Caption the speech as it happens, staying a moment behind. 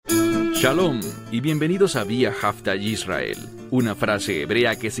Shalom y bienvenidos a Vía Hafta Yisrael, una frase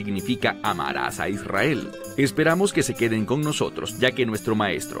hebrea que significa amarás a Israel. Esperamos que se queden con nosotros, ya que nuestro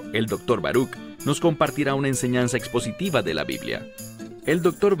maestro, el Dr. Baruch, nos compartirá una enseñanza expositiva de la Biblia. El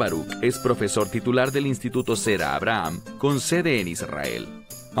Dr. Baruch es profesor titular del Instituto Sera Abraham, con sede en Israel.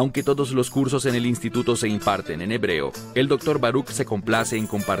 Aunque todos los cursos en el instituto se imparten en hebreo, el Dr. Baruch se complace en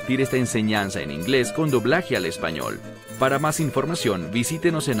compartir esta enseñanza en inglés con doblaje al español. Para más información,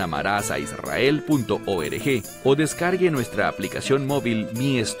 visítenos en amarasaisrael.org o descargue nuestra aplicación móvil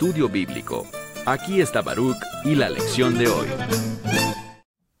Mi Estudio Bíblico. Aquí está Baruch y la lección de hoy.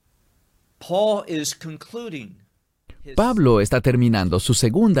 Pablo está terminando su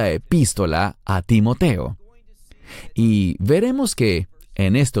segunda epístola a Timoteo. Y veremos que,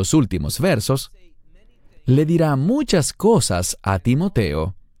 en estos últimos versos, le dirá muchas cosas a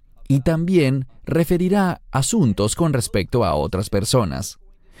Timoteo y también referirá asuntos con respecto a otras personas.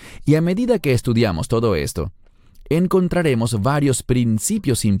 Y a medida que estudiamos todo esto, encontraremos varios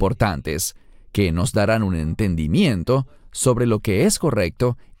principios importantes que nos darán un entendimiento sobre lo que es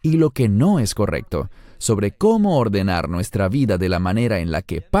correcto y lo que no es correcto, sobre cómo ordenar nuestra vida de la manera en la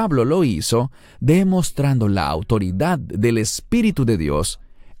que Pablo lo hizo, demostrando la autoridad del Espíritu de Dios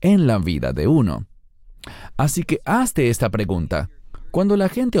en la vida de uno. Así que hazte esta pregunta. Cuando la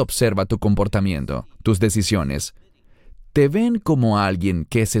gente observa tu comportamiento, tus decisiones, ¿te ven como alguien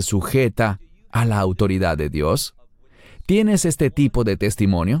que se sujeta a la autoridad de Dios? ¿Tienes este tipo de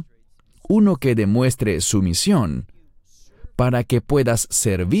testimonio? Uno que demuestre sumisión para que puedas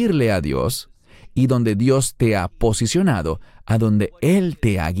servirle a Dios y donde Dios te ha posicionado, a donde Él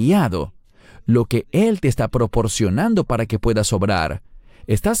te ha guiado, lo que Él te está proporcionando para que puedas obrar.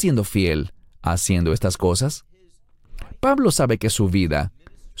 ¿Estás siendo fiel haciendo estas cosas? Pablo sabe que su vida,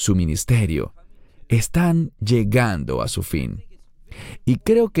 su ministerio, están llegando a su fin. Y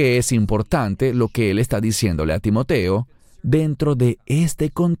creo que es importante lo que él está diciéndole a Timoteo dentro de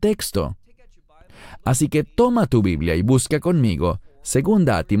este contexto. Así que toma tu Biblia y busca conmigo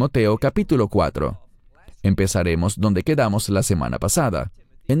 2 Timoteo capítulo 4. Empezaremos donde quedamos la semana pasada,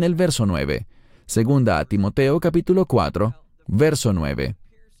 en el verso 9. 2 Timoteo capítulo 4, verso 9.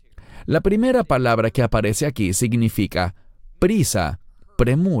 La primera palabra que aparece aquí significa prisa,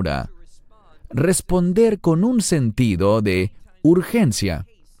 premura, responder con un sentido de urgencia.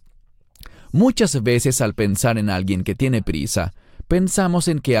 Muchas veces al pensar en alguien que tiene prisa, pensamos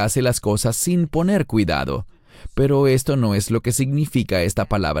en que hace las cosas sin poner cuidado, pero esto no es lo que significa esta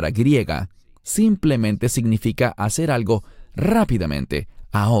palabra griega. Simplemente significa hacer algo rápidamente,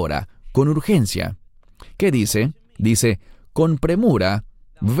 ahora, con urgencia. ¿Qué dice? Dice, con premura,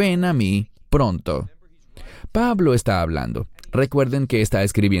 ven a mí pronto. Pablo está hablando. Recuerden que está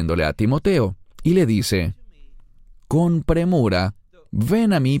escribiéndole a Timoteo y le dice, con premura,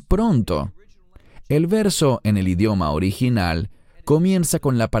 ven a mí pronto. El verso en el idioma original comienza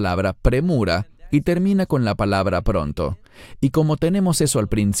con la palabra premura y termina con la palabra pronto. Y como tenemos eso al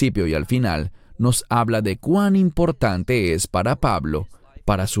principio y al final, nos habla de cuán importante es para Pablo,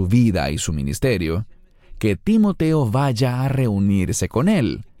 para su vida y su ministerio, que Timoteo vaya a reunirse con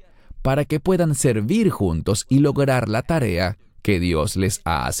él, para que puedan servir juntos y lograr la tarea que Dios les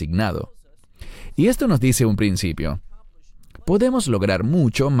ha asignado. Y esto nos dice un principio. Podemos lograr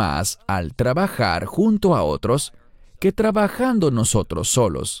mucho más al trabajar junto a otros que trabajando nosotros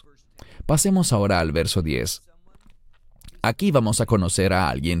solos. Pasemos ahora al verso 10. Aquí vamos a conocer a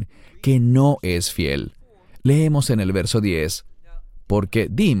alguien que no es fiel. Leemos en el verso 10, porque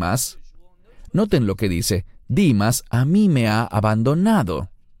Dimas, noten lo que dice, Dimas a mí me ha abandonado.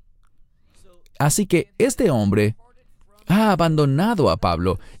 Así que este hombre ha abandonado a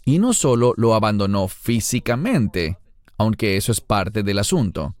Pablo, y no solo lo abandonó físicamente, aunque eso es parte del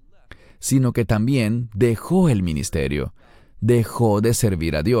asunto, sino que también dejó el ministerio, dejó de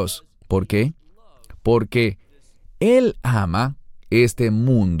servir a Dios. ¿Por qué? Porque él ama este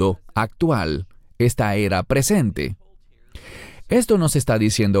mundo actual, esta era presente. Esto nos está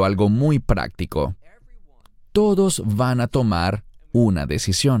diciendo algo muy práctico. Todos van a tomar una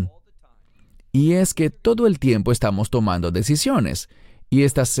decisión. Y es que todo el tiempo estamos tomando decisiones, y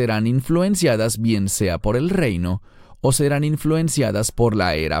estas serán influenciadas bien sea por el reino, o serán influenciadas por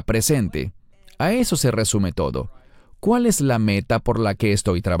la era presente. A eso se resume todo. ¿Cuál es la meta por la que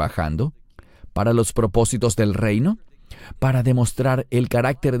estoy trabajando? ¿Para los propósitos del reino? ¿Para demostrar el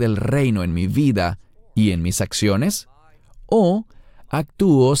carácter del reino en mi vida y en mis acciones? ¿O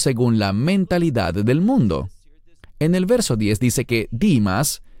actúo según la mentalidad del mundo? En el verso 10 dice que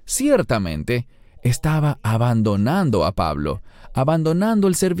Dimas, ciertamente, estaba abandonando a Pablo, abandonando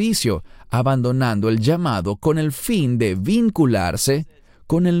el servicio, abandonando el llamado con el fin de vincularse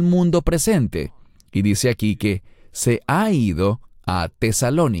con el mundo presente. Y dice aquí que se ha ido a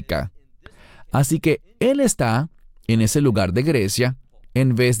Tesalónica. Así que él está en ese lugar de Grecia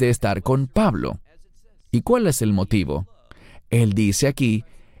en vez de estar con Pablo. ¿Y cuál es el motivo? Él dice aquí,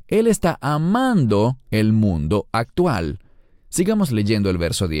 él está amando el mundo actual. Sigamos leyendo el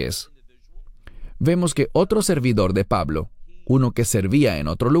verso 10. Vemos que otro servidor de Pablo, uno que servía en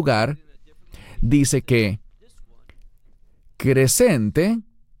otro lugar, dice que Crescente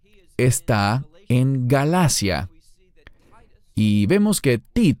está en Galacia. Y vemos que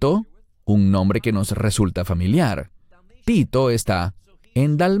Tito, un nombre que nos resulta familiar, Tito está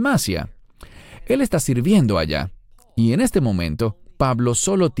en Dalmacia. Él está sirviendo allá. Y en este momento, Pablo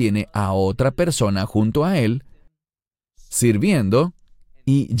solo tiene a otra persona junto a él, sirviendo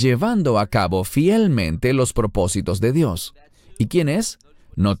y llevando a cabo fielmente los propósitos de Dios. ¿Y quién es?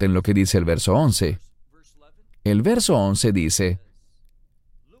 Noten lo que dice el verso 11. El verso 11 dice,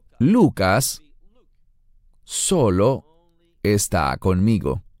 Lucas solo está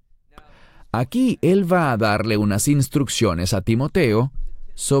conmigo. Aquí él va a darle unas instrucciones a Timoteo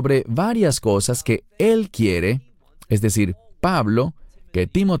sobre varias cosas que él quiere, es decir, Pablo, que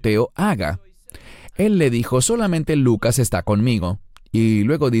Timoteo haga. Él le dijo, solamente Lucas está conmigo. Y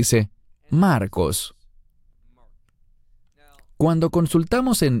luego dice, Marcos. Cuando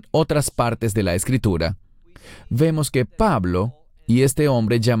consultamos en otras partes de la Escritura, vemos que Pablo y este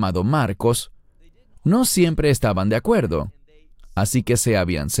hombre llamado Marcos no siempre estaban de acuerdo, así que se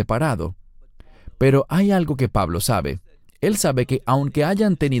habían separado. Pero hay algo que Pablo sabe. Él sabe que aunque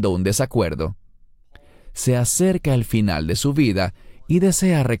hayan tenido un desacuerdo, se acerca el final de su vida y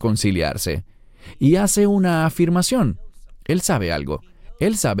desea reconciliarse. Y hace una afirmación. Él sabe algo.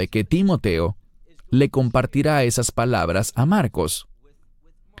 Él sabe que Timoteo le compartirá esas palabras a Marcos.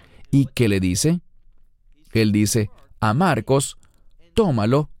 ¿Y qué le dice? Él dice, a Marcos,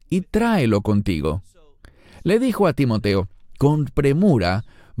 tómalo y tráelo contigo. Le dijo a Timoteo, con premura,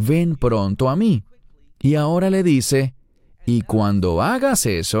 ven pronto a mí. Y ahora le dice, y cuando hagas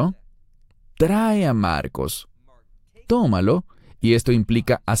eso, trae a Marcos. Tómalo, y esto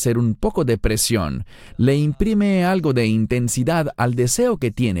implica hacer un poco de presión. Le imprime algo de intensidad al deseo que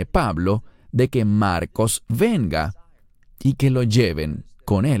tiene Pablo de que Marcos venga y que lo lleven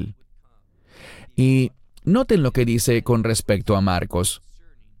con él. Y noten lo que dice con respecto a Marcos,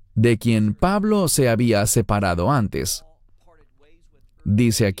 de quien Pablo se había separado antes.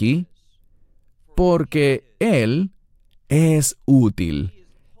 Dice aquí, porque él es útil.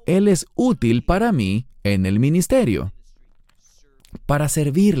 Él es útil para mí en el ministerio, para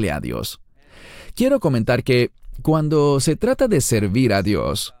servirle a Dios. Quiero comentar que cuando se trata de servir a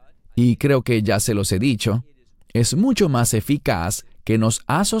Dios, y creo que ya se los he dicho, es mucho más eficaz que nos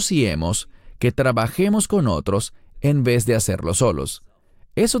asociemos, que trabajemos con otros, en vez de hacerlo solos.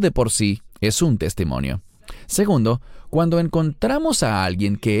 Eso de por sí es un testimonio. Segundo, cuando encontramos a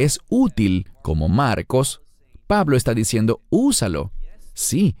alguien que es útil, como Marcos, Pablo está diciendo, úsalo.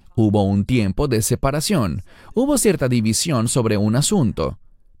 Sí, hubo un tiempo de separación, hubo cierta división sobre un asunto,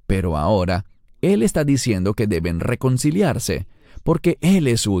 pero ahora él está diciendo que deben reconciliarse, porque él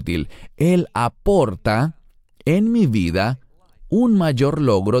es útil, él aporta en mi vida un mayor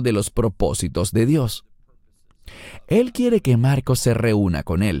logro de los propósitos de Dios. Él quiere que Marcos se reúna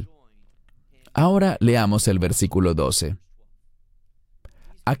con él. Ahora leamos el versículo 12.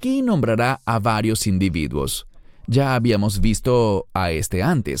 Aquí nombrará a varios individuos. Ya habíamos visto a este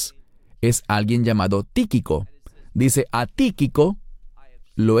antes. Es alguien llamado Tíquico. Dice, a Tíquico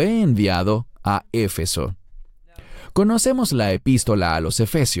lo he enviado a Éfeso. Conocemos la epístola a los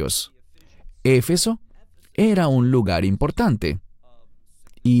Efesios. Éfeso era un lugar importante.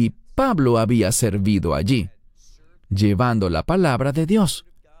 Y Pablo había servido allí, llevando la palabra de Dios,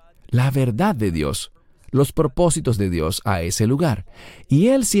 la verdad de Dios, los propósitos de Dios a ese lugar. Y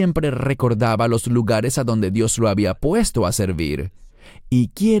él siempre recordaba los lugares a donde Dios lo había puesto a servir. Y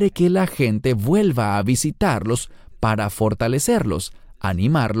quiere que la gente vuelva a visitarlos para fortalecerlos,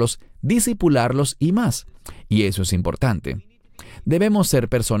 animarlos, discipularlos y más. Y eso es importante. Debemos ser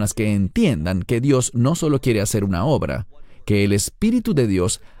personas que entiendan que Dios no solo quiere hacer una obra, que el Espíritu de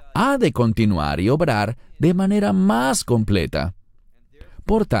Dios ha de continuar y obrar de manera más completa.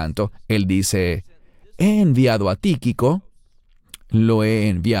 Por tanto, él dice, he enviado a Tíquico, lo he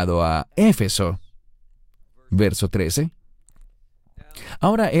enviado a Éfeso. Verso 13.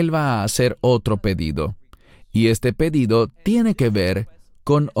 Ahora él va a hacer otro pedido, y este pedido tiene que ver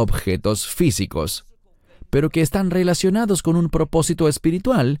con objetos físicos, pero que están relacionados con un propósito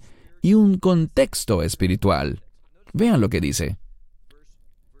espiritual y un contexto espiritual. Vean lo que dice.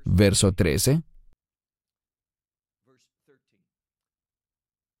 Verso 13.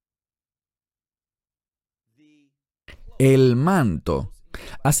 El manto.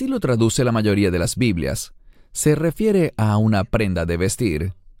 Así lo traduce la mayoría de las Biblias. Se refiere a una prenda de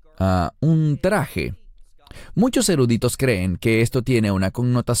vestir, a un traje. Muchos eruditos creen que esto tiene una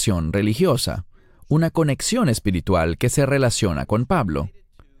connotación religiosa, una conexión espiritual que se relaciona con Pablo.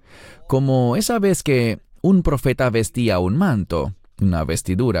 Como esa vez que un profeta vestía un manto, una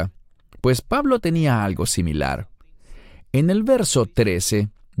vestidura, pues Pablo tenía algo similar. En el verso 13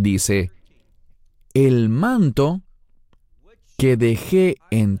 dice, el manto que dejé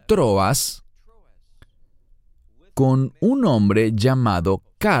en Troas con un hombre llamado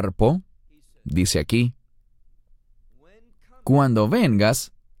Carpo, dice aquí, cuando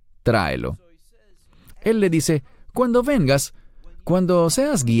vengas, tráelo. Él le dice, cuando vengas, cuando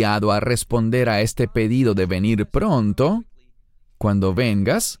seas guiado a responder a este pedido de venir pronto, cuando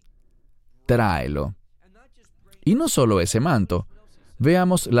vengas, tráelo. Y no solo ese manto,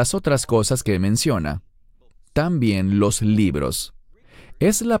 veamos las otras cosas que menciona. También los libros.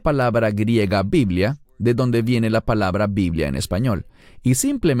 Es la palabra griega Biblia, de donde viene la palabra Biblia en español, y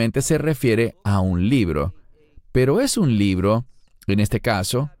simplemente se refiere a un libro. Pero es un libro, en este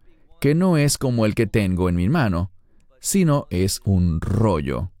caso, que no es como el que tengo en mi mano, sino es un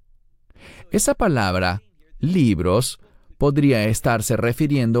rollo. Esa palabra, libros, podría estarse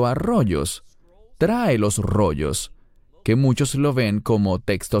refiriendo a rollos. Trae los rollos, que muchos lo ven como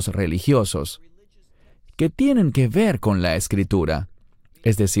textos religiosos, que tienen que ver con la Escritura,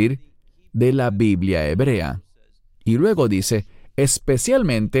 es decir, de la Biblia hebrea. Y luego dice,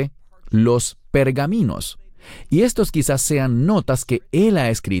 especialmente los pergaminos. Y estos quizás sean notas que él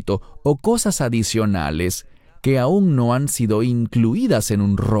ha escrito o cosas adicionales que aún no han sido incluidas en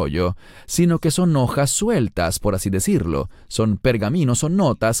un rollo, sino que son hojas sueltas, por así decirlo. Son pergaminos o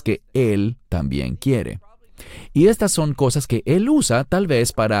notas que él también quiere. Y estas son cosas que él usa tal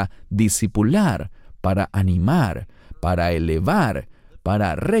vez para discipular, para animar, para elevar,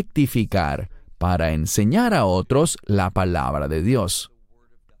 para rectificar, para enseñar a otros la palabra de Dios.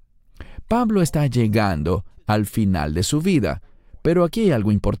 Pablo está llegando al final de su vida, pero aquí hay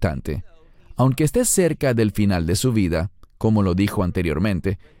algo importante. Aunque esté cerca del final de su vida, como lo dijo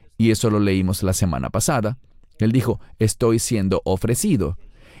anteriormente, y eso lo leímos la semana pasada, él dijo, estoy siendo ofrecido.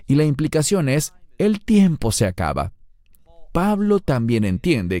 Y la implicación es, el tiempo se acaba. Pablo también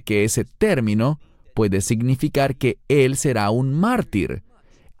entiende que ese término puede significar que él será un mártir.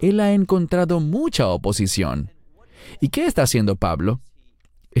 Él ha encontrado mucha oposición. ¿Y qué está haciendo Pablo?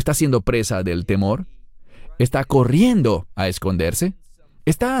 ¿Está siendo presa del temor? ¿Está corriendo a esconderse?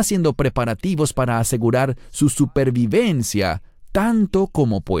 ¿Está haciendo preparativos para asegurar su supervivencia tanto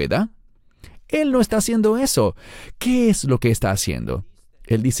como pueda? Él no está haciendo eso. ¿Qué es lo que está haciendo?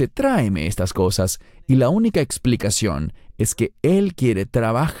 Él dice, tráeme estas cosas, y la única explicación es que él quiere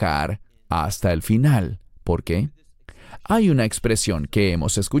trabajar hasta el final. ¿Por qué? Hay una expresión que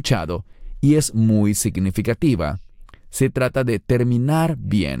hemos escuchado, y es muy significativa. Se trata de terminar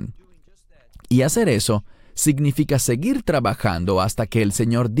bien. Y hacer eso significa seguir trabajando hasta que el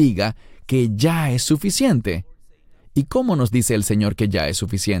Señor diga que ya es suficiente. ¿Y cómo nos dice el Señor que ya es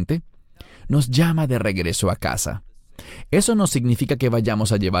suficiente? Nos llama de regreso a casa. Eso no significa que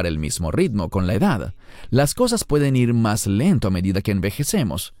vayamos a llevar el mismo ritmo con la edad. Las cosas pueden ir más lento a medida que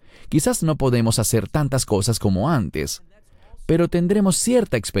envejecemos. Quizás no podemos hacer tantas cosas como antes, pero tendremos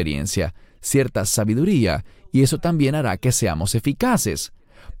cierta experiencia, cierta sabiduría, y eso también hará que seamos eficaces.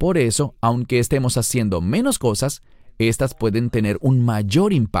 Por eso, aunque estemos haciendo menos cosas, estas pueden tener un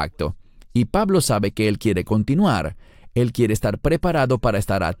mayor impacto. Y Pablo sabe que él quiere continuar. Él quiere estar preparado para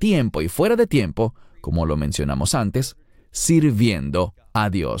estar a tiempo y fuera de tiempo, como lo mencionamos antes, sirviendo a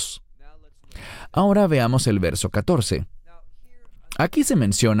Dios. Ahora veamos el verso 14. Aquí se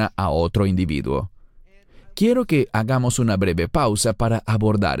menciona a otro individuo. Quiero que hagamos una breve pausa para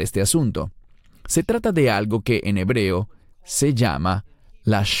abordar este asunto. Se trata de algo que en hebreo se llama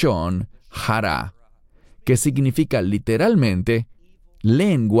Lashon Hara, que significa literalmente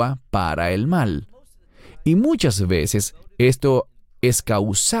lengua para el mal. Y muchas veces esto es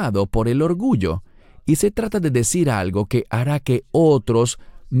causado por el orgullo, y se trata de decir algo que hará que otros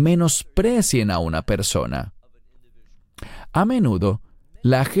menosprecien a una persona. A menudo,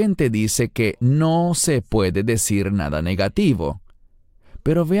 la gente dice que no se puede decir nada negativo.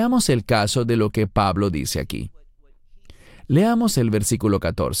 Pero veamos el caso de lo que Pablo dice aquí. Leamos el versículo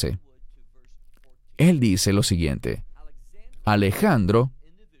 14. Él dice lo siguiente. Alejandro,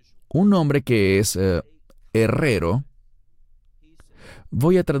 un hombre que es herrero,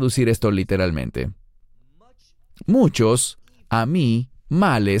 voy a traducir esto literalmente. Muchos, a mí,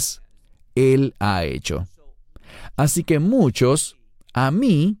 males, él ha hecho. Así que muchos, a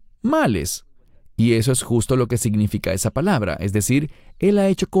mí, males. Y eso es justo lo que significa esa palabra, es decir, Él ha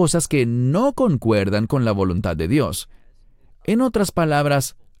hecho cosas que no concuerdan con la voluntad de Dios. En otras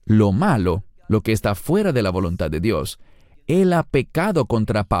palabras, lo malo, lo que está fuera de la voluntad de Dios, Él ha pecado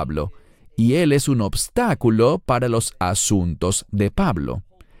contra Pablo, y Él es un obstáculo para los asuntos de Pablo.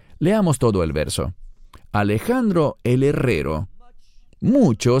 Leamos todo el verso. Alejandro el herrero,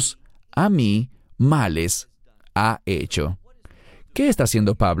 muchos a mí males ha hecho. ¿Qué está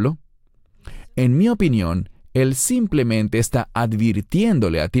haciendo Pablo? En mi opinión, él simplemente está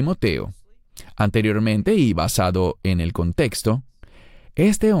advirtiéndole a Timoteo. Anteriormente y basado en el contexto,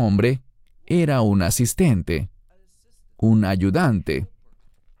 este hombre era un asistente, un ayudante.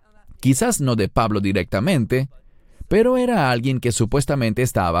 Quizás no de Pablo directamente, pero era alguien que supuestamente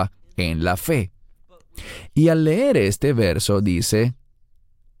estaba en la fe. Y al leer este verso dice,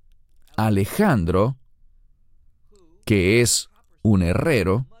 Alejandro, que es un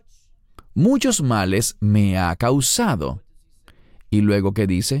herrero, muchos males me ha causado. Y luego, ¿qué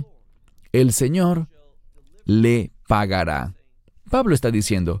dice? El Señor le pagará. Pablo está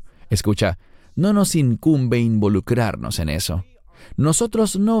diciendo, escucha, no nos incumbe involucrarnos en eso.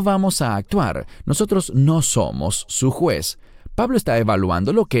 Nosotros no vamos a actuar, nosotros no somos su juez. Pablo está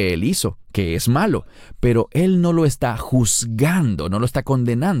evaluando lo que él hizo, que es malo, pero él no lo está juzgando, no lo está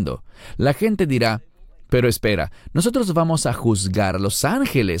condenando. La gente dirá, pero espera, nosotros vamos a juzgar a los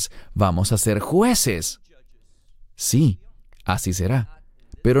ángeles, vamos a ser jueces. Sí, así será,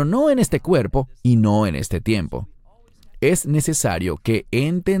 pero no en este cuerpo y no en este tiempo. Es necesario que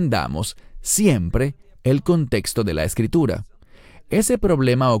entendamos siempre el contexto de la Escritura. Ese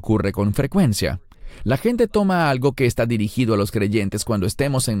problema ocurre con frecuencia. La gente toma algo que está dirigido a los creyentes cuando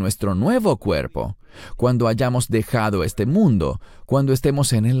estemos en nuestro nuevo cuerpo, cuando hayamos dejado este mundo, cuando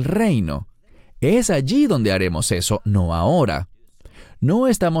estemos en el reino. Es allí donde haremos eso, no ahora. No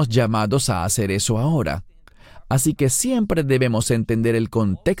estamos llamados a hacer eso ahora. Así que siempre debemos entender el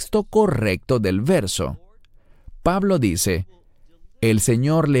contexto correcto del verso. Pablo dice, el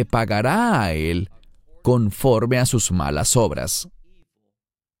Señor le pagará a él conforme a sus malas obras.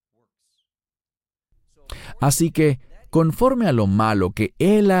 Así que, conforme a lo malo que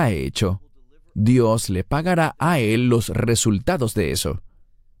él ha hecho, Dios le pagará a él los resultados de eso.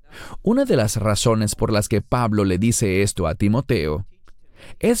 Una de las razones por las que Pablo le dice esto a Timoteo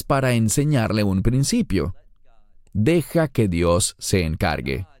es para enseñarle un principio. Deja que Dios se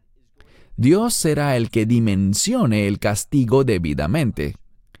encargue. Dios será el que dimensione el castigo debidamente,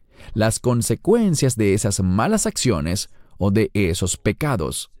 las consecuencias de esas malas acciones o de esos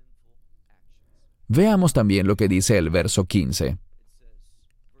pecados. Veamos también lo que dice el verso 15.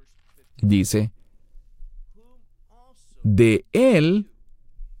 Dice, de él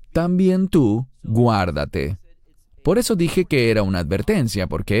también tú guárdate. Por eso dije que era una advertencia.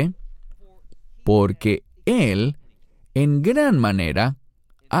 ¿Por qué? Porque él, en gran manera,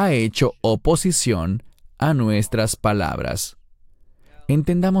 ha hecho oposición a nuestras palabras.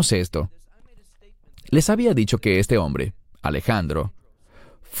 Entendamos esto. Les había dicho que este hombre, Alejandro,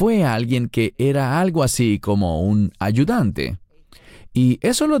 fue alguien que era algo así como un ayudante. Y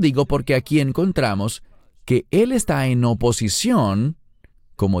eso lo digo porque aquí encontramos que él está en oposición,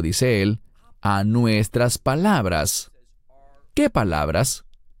 como dice él, a nuestras palabras. ¿Qué palabras?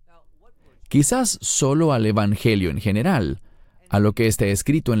 Quizás solo al Evangelio en general, a lo que está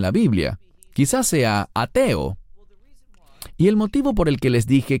escrito en la Biblia. Quizás sea ateo. Y el motivo por el que les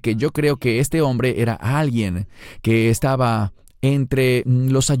dije que yo creo que este hombre era alguien que estaba entre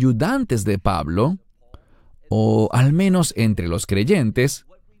los ayudantes de Pablo, o al menos entre los creyentes,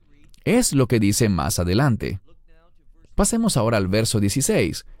 es lo que dice más adelante. Pasemos ahora al verso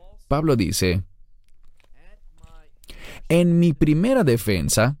 16. Pablo dice, en mi primera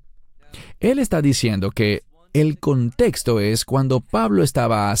defensa, él está diciendo que el contexto es cuando Pablo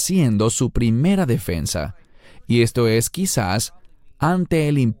estaba haciendo su primera defensa, y esto es quizás ante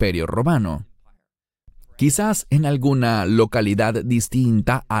el Imperio Romano. Quizás en alguna localidad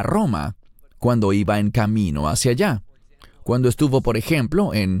distinta a Roma, cuando iba en camino hacia allá, cuando estuvo, por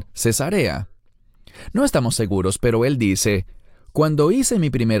ejemplo, en Cesarea. No estamos seguros, pero él dice, cuando hice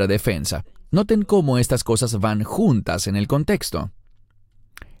mi primera defensa. Noten cómo estas cosas van juntas en el contexto.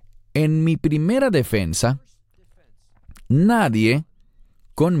 En mi primera defensa, nadie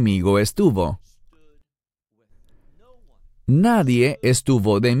conmigo estuvo. Nadie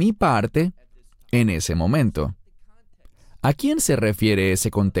estuvo de mi parte en ese momento. ¿A quién se refiere ese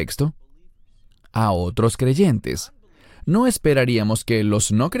contexto? A otros creyentes. No esperaríamos que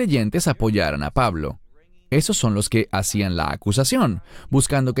los no creyentes apoyaran a Pablo. Esos son los que hacían la acusación,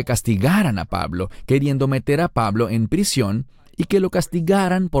 buscando que castigaran a Pablo, queriendo meter a Pablo en prisión y que lo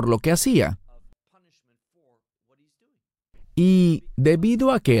castigaran por lo que hacía. Y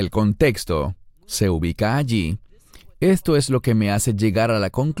debido a que el contexto se ubica allí, esto es lo que me hace llegar a la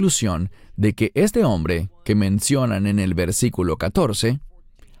conclusión de que este hombre que mencionan en el versículo 14,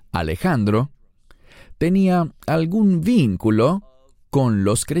 Alejandro, tenía algún vínculo con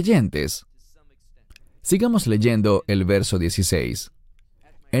los creyentes. Sigamos leyendo el verso 16.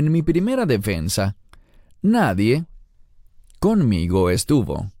 En mi primera defensa, nadie conmigo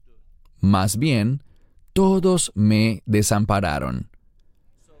estuvo. Más bien, todos me desampararon.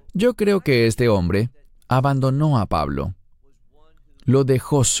 Yo creo que este hombre abandonó a Pablo. Lo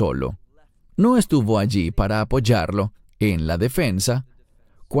dejó solo. No estuvo allí para apoyarlo en la defensa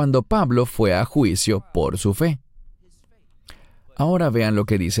cuando Pablo fue a juicio por su fe. Ahora vean lo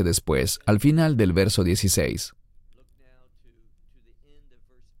que dice después, al final del verso 16.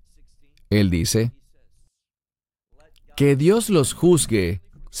 Él dice, ¿que Dios los juzgue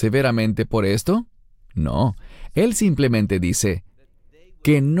severamente por esto? No, él simplemente dice,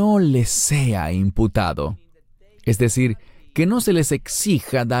 que no les sea imputado. Es decir, que no se les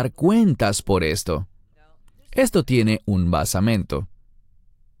exija dar cuentas por esto. Esto tiene un basamento.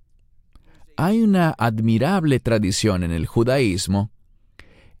 Hay una admirable tradición en el judaísmo,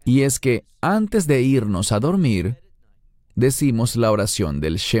 y es que antes de irnos a dormir, decimos la oración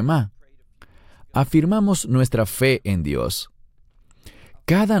del Shema. Afirmamos nuestra fe en Dios,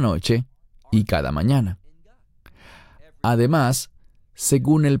 cada noche y cada mañana. Además,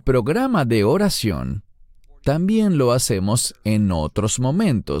 según el programa de oración, también lo hacemos en otros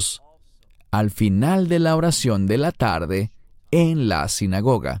momentos, al final de la oración de la tarde en la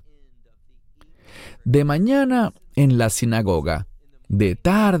sinagoga. De mañana en la sinagoga, de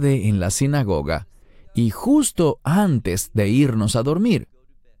tarde en la sinagoga y justo antes de irnos a dormir.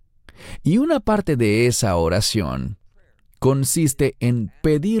 Y una parte de esa oración consiste en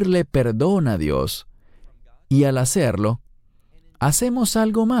pedirle perdón a Dios. Y al hacerlo, hacemos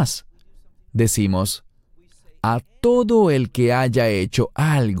algo más. Decimos, a todo el que haya hecho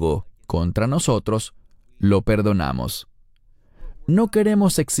algo contra nosotros, lo perdonamos. No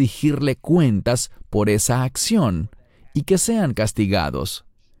queremos exigirle cuentas por esa acción y que sean castigados.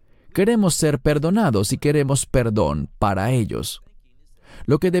 Queremos ser perdonados y queremos perdón para ellos.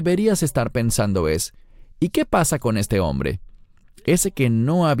 Lo que deberías estar pensando es, ¿y qué pasa con este hombre? Ese que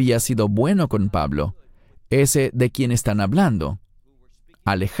no había sido bueno con Pablo, ese de quien están hablando,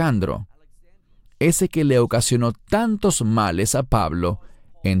 Alejandro, ese que le ocasionó tantos males a Pablo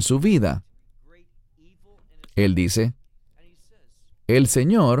en su vida. Él dice, el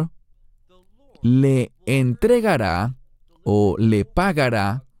Señor le entregará o le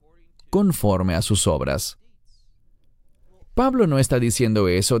pagará conforme a sus obras. Pablo no está diciendo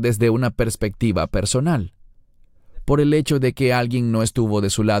eso desde una perspectiva personal, por el hecho de que alguien no estuvo de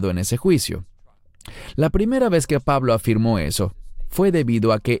su lado en ese juicio. La primera vez que Pablo afirmó eso fue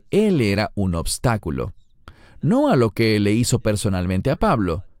debido a que él era un obstáculo, no a lo que le hizo personalmente a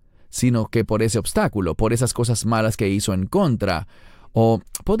Pablo, sino que por ese obstáculo, por esas cosas malas que hizo en contra, o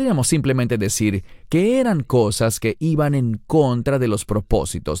podríamos simplemente decir que eran cosas que iban en contra de los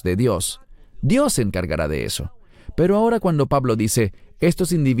propósitos de Dios. Dios se encargará de eso. Pero ahora cuando Pablo dice,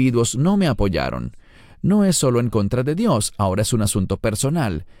 estos individuos no me apoyaron, no es solo en contra de Dios, ahora es un asunto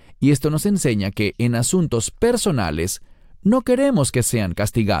personal. Y esto nos enseña que en asuntos personales no queremos que sean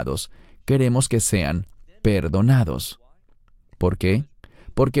castigados, queremos que sean perdonados. ¿Por qué?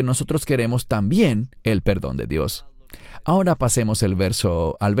 Porque nosotros queremos también el perdón de Dios. Ahora pasemos al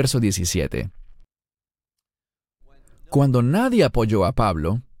verso 17. Cuando nadie apoyó a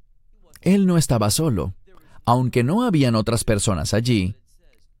Pablo, él no estaba solo. Aunque no habían otras personas allí,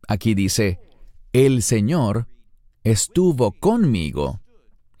 aquí dice, el Señor estuvo conmigo.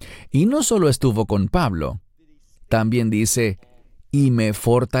 Y no solo estuvo con Pablo, también dice, y me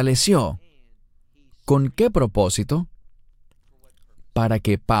fortaleció. ¿Con qué propósito? Para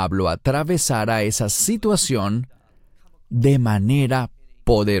que Pablo atravesara esa situación de manera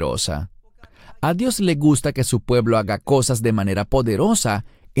poderosa. A Dios le gusta que su pueblo haga cosas de manera poderosa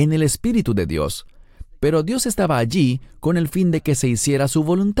en el Espíritu de Dios. Pero Dios estaba allí con el fin de que se hiciera su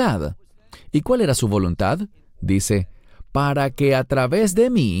voluntad. ¿Y cuál era su voluntad? Dice, para que a través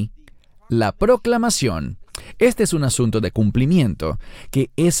de mí, la proclamación. Este es un asunto de cumplimiento, que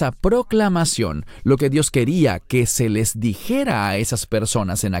esa proclamación, lo que Dios quería que se les dijera a esas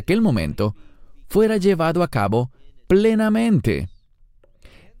personas en aquel momento, fuera llevado a cabo plenamente.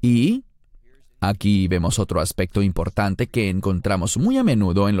 Y aquí vemos otro aspecto importante que encontramos muy a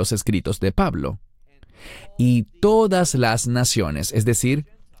menudo en los escritos de Pablo. Y todas las naciones, es decir,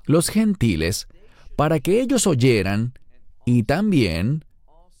 los gentiles, para que ellos oyeran, y también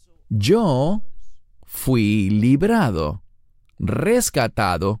yo fui librado.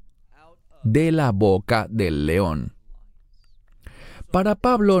 rescatado de la boca del león. Para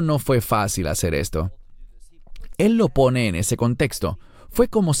Pablo no fue fácil hacer esto. Él lo pone en ese contexto. Fue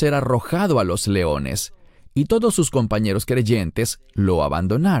como ser arrojado a los leones, y todos sus compañeros creyentes lo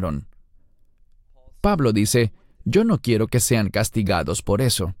abandonaron. Pablo dice, yo no quiero que sean castigados por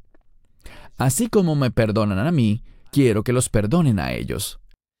eso. Así como me perdonan a mí, quiero que los perdonen a ellos.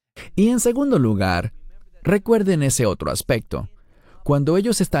 Y en segundo lugar, recuerden ese otro aspecto. Cuando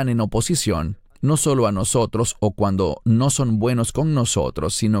ellos están en oposición, no solo a nosotros o cuando no son buenos con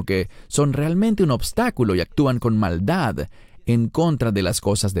nosotros, sino que son realmente un obstáculo y actúan con maldad en contra de las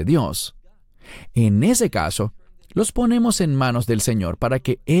cosas de Dios. En ese caso, los ponemos en manos del Señor para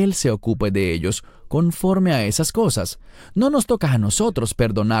que Él se ocupe de ellos conforme a esas cosas. No nos toca a nosotros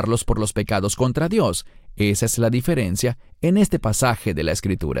perdonarlos por los pecados contra Dios. Esa es la diferencia en este pasaje de la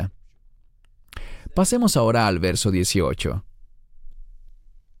Escritura. Pasemos ahora al verso 18.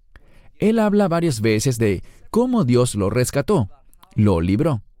 Él habla varias veces de cómo Dios lo rescató, lo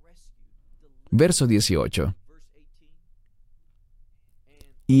libró. Verso 18.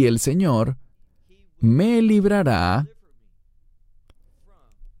 Y el Señor me librará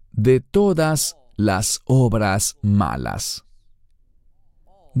de todas las obras malas.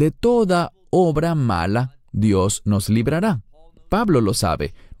 De toda obra mala, Dios nos librará. Pablo lo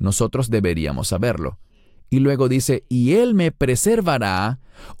sabe, nosotros deberíamos saberlo. Y luego dice, y Él me preservará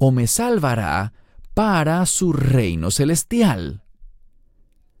o me salvará para su reino celestial.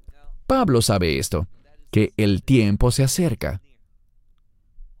 Pablo sabe esto, que el tiempo se acerca.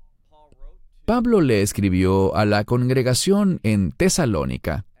 Pablo le escribió a la congregación en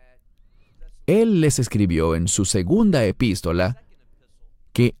Tesalónica. Él les escribió en su segunda epístola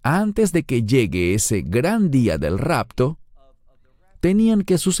que antes de que llegue ese gran día del rapto, tenían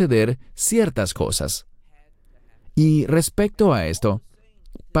que suceder ciertas cosas. Y respecto a esto,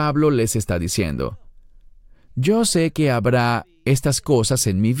 Pablo les está diciendo, yo sé que habrá estas cosas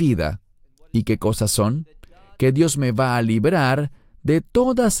en mi vida. ¿Y qué cosas son? Que Dios me va a librar de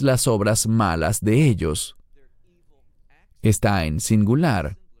todas las obras malas de ellos. Está en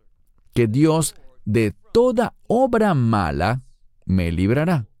singular, que Dios de toda obra mala me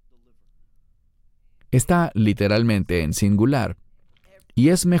librará. Está literalmente en singular, y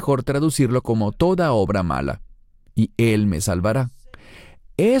es mejor traducirlo como toda obra mala, y Él me salvará.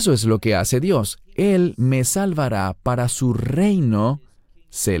 Eso es lo que hace Dios. Él me salvará para su reino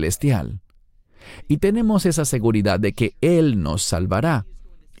celestial. Y tenemos esa seguridad de que Él nos salvará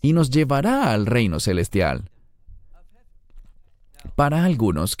y nos llevará al reino celestial. Para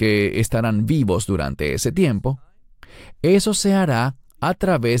algunos que estarán vivos durante ese tiempo, eso se hará a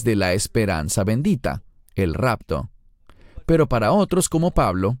través de la esperanza bendita, el rapto. Pero para otros como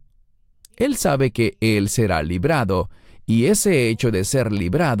Pablo, él sabe que él será librado, y ese hecho de ser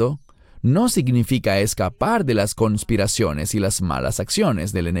librado no significa escapar de las conspiraciones y las malas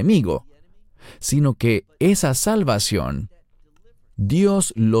acciones del enemigo, sino que esa salvación,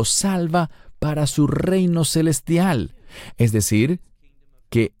 Dios lo salva para su reino celestial. Es decir,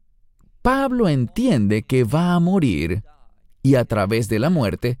 que Pablo entiende que va a morir y a través de la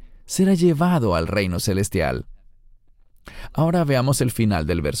muerte será llevado al reino celestial. Ahora veamos el final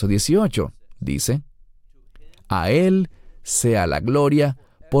del verso 18. Dice, a Él sea la gloria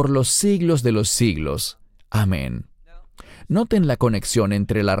por los siglos de los siglos. Amén. Noten la conexión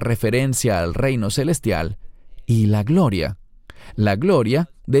entre la referencia al reino celestial y la gloria. La gloria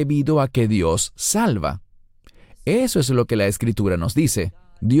debido a que Dios salva. Eso es lo que la Escritura nos dice.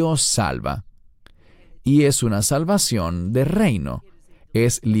 Dios salva. Y es una salvación de reino.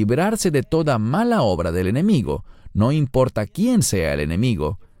 Es librarse de toda mala obra del enemigo. No importa quién sea el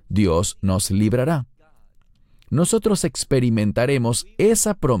enemigo, Dios nos librará. Nosotros experimentaremos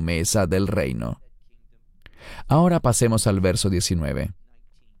esa promesa del reino. Ahora pasemos al verso 19.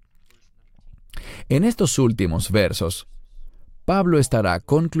 En estos últimos versos, Pablo estará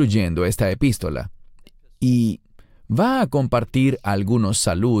concluyendo esta epístola y va a compartir algunos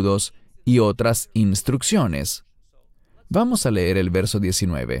saludos y otras instrucciones. Vamos a leer el verso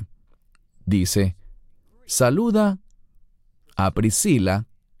 19. Dice, saluda a Priscila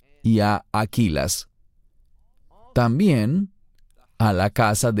y a Aquilas, también a la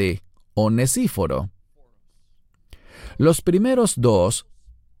casa de Onesíforo. Los primeros dos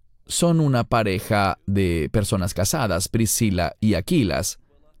son una pareja de personas casadas, Priscila y Aquilas,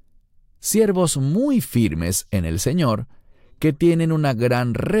 siervos muy firmes en el Señor, que tienen una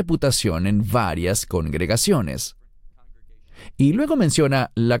gran reputación en varias congregaciones. Y luego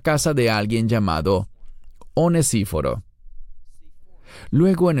menciona la casa de alguien llamado Onesíforo.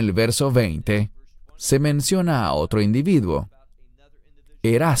 Luego en el verso 20 se menciona a otro individuo,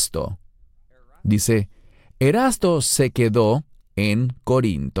 Erasto. Dice, Erasto se quedó en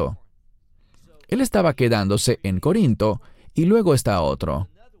Corinto. Él estaba quedándose en Corinto y luego está otro.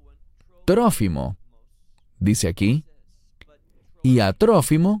 Trófimo, dice aquí, y a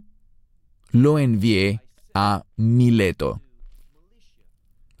Trófimo lo envié a Mileto.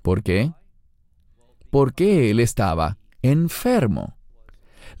 ¿Por qué? Porque él estaba enfermo.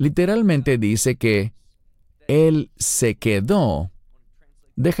 Literalmente dice que él se quedó.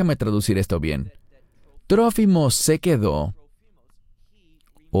 Déjame traducir esto bien. Trófimo se quedó,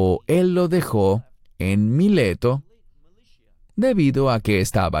 o él lo dejó en Mileto debido a que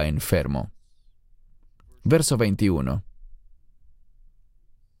estaba enfermo. Verso 21.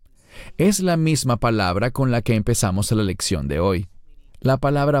 Es la misma palabra con la que empezamos la lección de hoy. La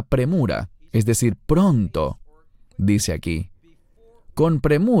palabra premura, es decir, pronto, dice aquí. Con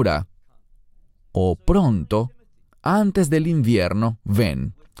premura, o pronto, antes del invierno,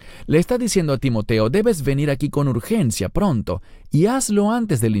 ven. Le está diciendo a Timoteo, debes venir aquí con urgencia, pronto, y hazlo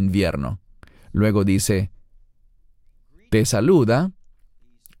antes del invierno. Luego dice, te saluda,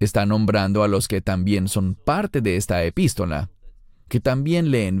 está nombrando a los que también son parte de esta epístola, que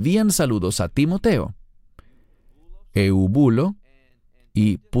también le envían saludos a Timoteo. Eubulo,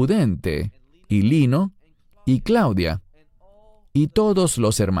 y Pudente, y Lino, y Claudia, y todos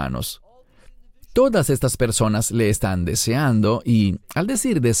los hermanos. Todas estas personas le están deseando, y al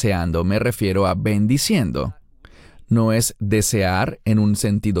decir deseando me refiero a bendiciendo. No es desear en un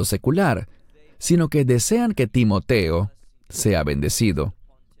sentido secular, sino que desean que Timoteo sea bendecido.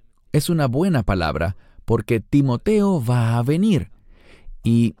 Es una buena palabra, porque Timoteo va a venir.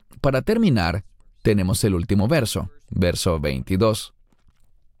 Y para terminar, tenemos el último verso, verso 22.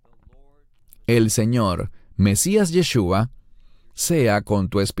 El Señor, Mesías Yeshua, sea con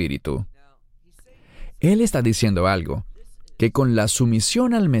tu espíritu. Él está diciendo algo, que con la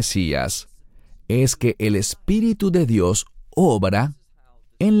sumisión al Mesías es que el Espíritu de Dios obra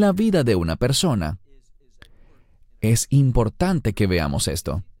en la vida de una persona. Es importante que veamos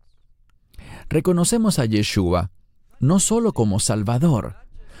esto. Reconocemos a Yeshua no solo como Salvador,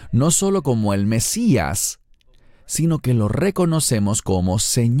 no solo como el Mesías, sino que lo reconocemos como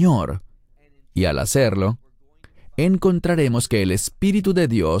Señor. Y al hacerlo, encontraremos que el Espíritu de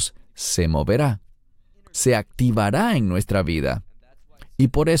Dios se moverá, se activará en nuestra vida. Y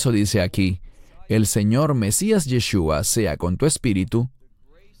por eso dice aquí, el Señor Mesías Yeshua sea con tu espíritu,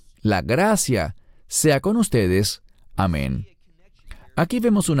 la gracia sea con ustedes. Amén. Aquí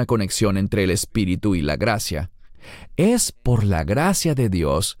vemos una conexión entre el Espíritu y la gracia. Es por la gracia de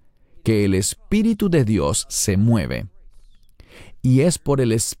Dios que el Espíritu de Dios se mueve. Y es por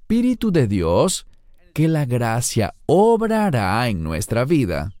el Espíritu de Dios que la gracia obrará en nuestra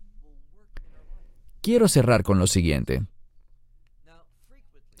vida. Quiero cerrar con lo siguiente.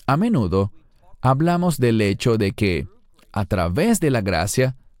 A menudo hablamos del hecho de que, a través de la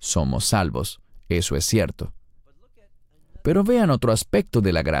gracia, somos salvos. Eso es cierto. Pero vean otro aspecto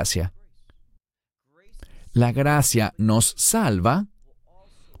de la gracia. La gracia nos salva,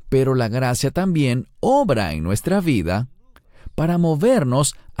 pero la gracia también obra en nuestra vida para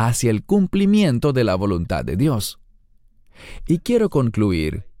movernos hacia el cumplimiento de la voluntad de Dios. Y quiero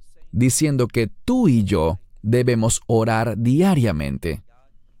concluir diciendo que tú y yo debemos orar diariamente.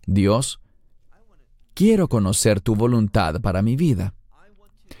 Dios, quiero conocer tu voluntad para mi vida.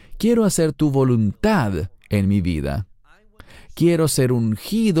 Quiero hacer tu voluntad en mi vida. Quiero ser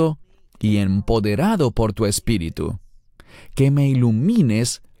ungido y empoderado por tu Espíritu. Que me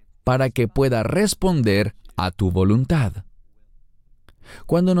ilumines para que pueda responder a tu voluntad.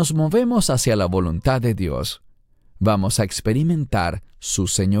 Cuando nos movemos hacia la voluntad de Dios, vamos a experimentar su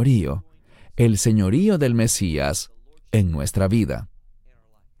señorío, el señorío del Mesías en nuestra vida.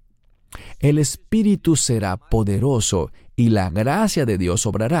 El Espíritu será poderoso y la gracia de Dios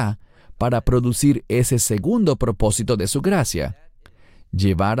obrará para producir ese segundo propósito de su gracia,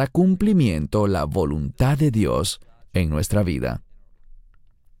 llevar a cumplimiento la voluntad de Dios en nuestra vida.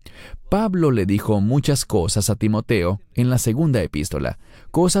 Pablo le dijo muchas cosas a Timoteo en la segunda epístola,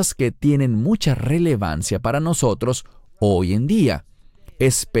 cosas que tienen mucha relevancia para nosotros hoy en día,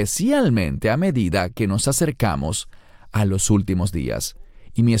 especialmente a medida que nos acercamos a los últimos días.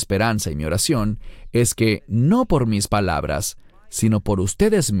 Y mi esperanza y mi oración es que no por mis palabras, sino por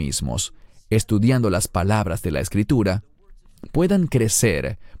ustedes mismos, estudiando las palabras de la Escritura, puedan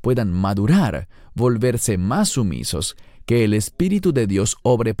crecer, puedan madurar, volverse más sumisos, que el Espíritu de Dios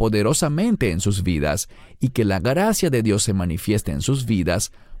obre poderosamente en sus vidas y que la gracia de Dios se manifieste en sus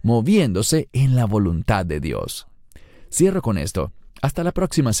vidas, moviéndose en la voluntad de Dios. Cierro con esto. Hasta la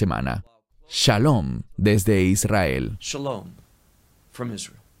próxima semana. Shalom desde Israel. Shalom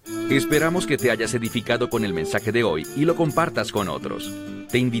Esperamos que te hayas edificado con el mensaje de hoy y lo compartas con otros.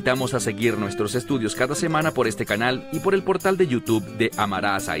 Te invitamos a seguir nuestros estudios cada semana por este canal y por el portal de YouTube de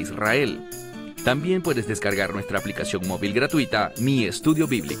Amarás a Israel. También puedes descargar nuestra aplicación móvil gratuita, Mi Estudio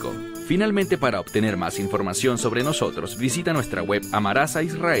Bíblico. Finalmente, para obtener más información sobre nosotros, visita nuestra web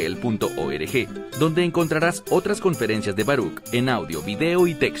amarasaisrael.org, donde encontrarás otras conferencias de Baruch en audio, video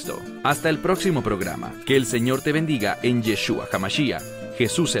y texto. Hasta el próximo programa. Que el Señor te bendiga en Yeshua HaMashiach,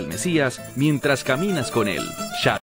 Jesús el Mesías, mientras caminas con Él. Shalom.